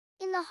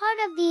In the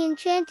heart of the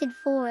enchanted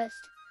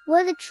forest,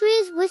 where the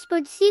trees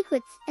whispered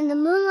secrets and the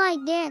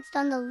moonlight danced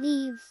on the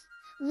leaves,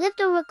 lived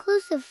a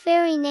reclusive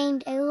fairy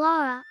named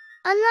Elara.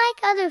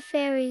 Unlike other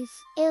fairies,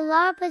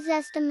 Elara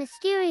possessed a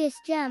mysterious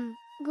gem,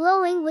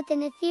 glowing with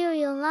an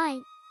ethereal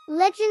light.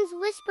 Legends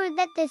whispered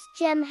that this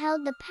gem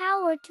held the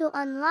power to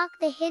unlock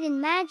the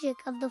hidden magic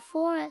of the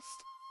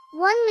forest.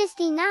 One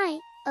misty night,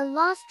 a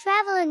lost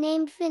traveler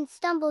named Finn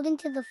stumbled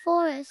into the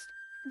forest,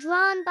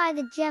 drawn by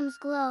the gem's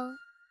glow.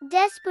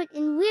 Desperate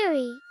and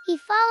weary, he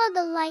followed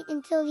the light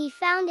until he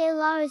found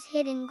Elara's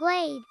hidden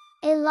glade.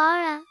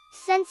 Elara,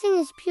 sensing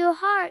his pure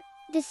heart,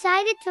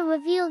 decided to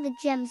reveal the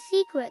gem's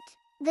secret.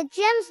 The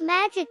gem's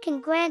magic can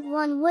grant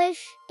one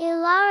wish,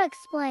 Elara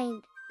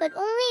explained, but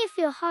only if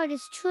your heart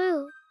is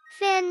true.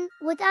 Finn,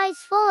 with eyes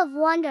full of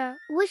wonder,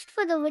 wished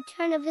for the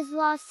return of his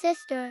lost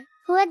sister,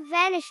 who had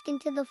vanished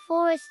into the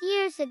forest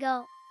years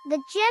ago. The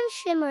gem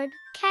shimmered,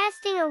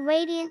 casting a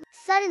radiance.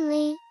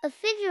 Suddenly, a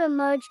figure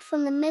emerged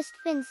from the mist.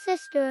 Finn's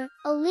sister,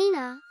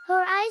 Alina,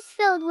 her eyes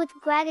filled with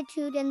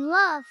gratitude and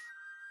love.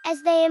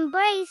 As they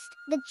embraced,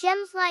 the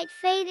gem's light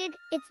faded,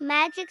 its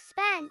magic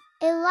spent.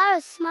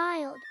 Elara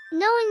smiled,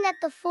 knowing that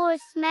the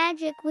forest's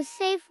magic was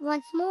safe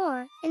once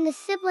more, and the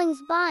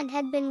siblings' bond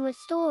had been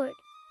restored.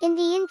 In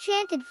the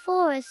enchanted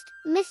forest,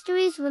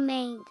 mysteries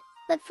remained,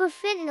 but for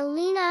Finn and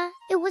Alina,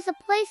 it was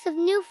a place of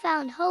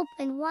newfound hope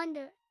and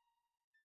wonder.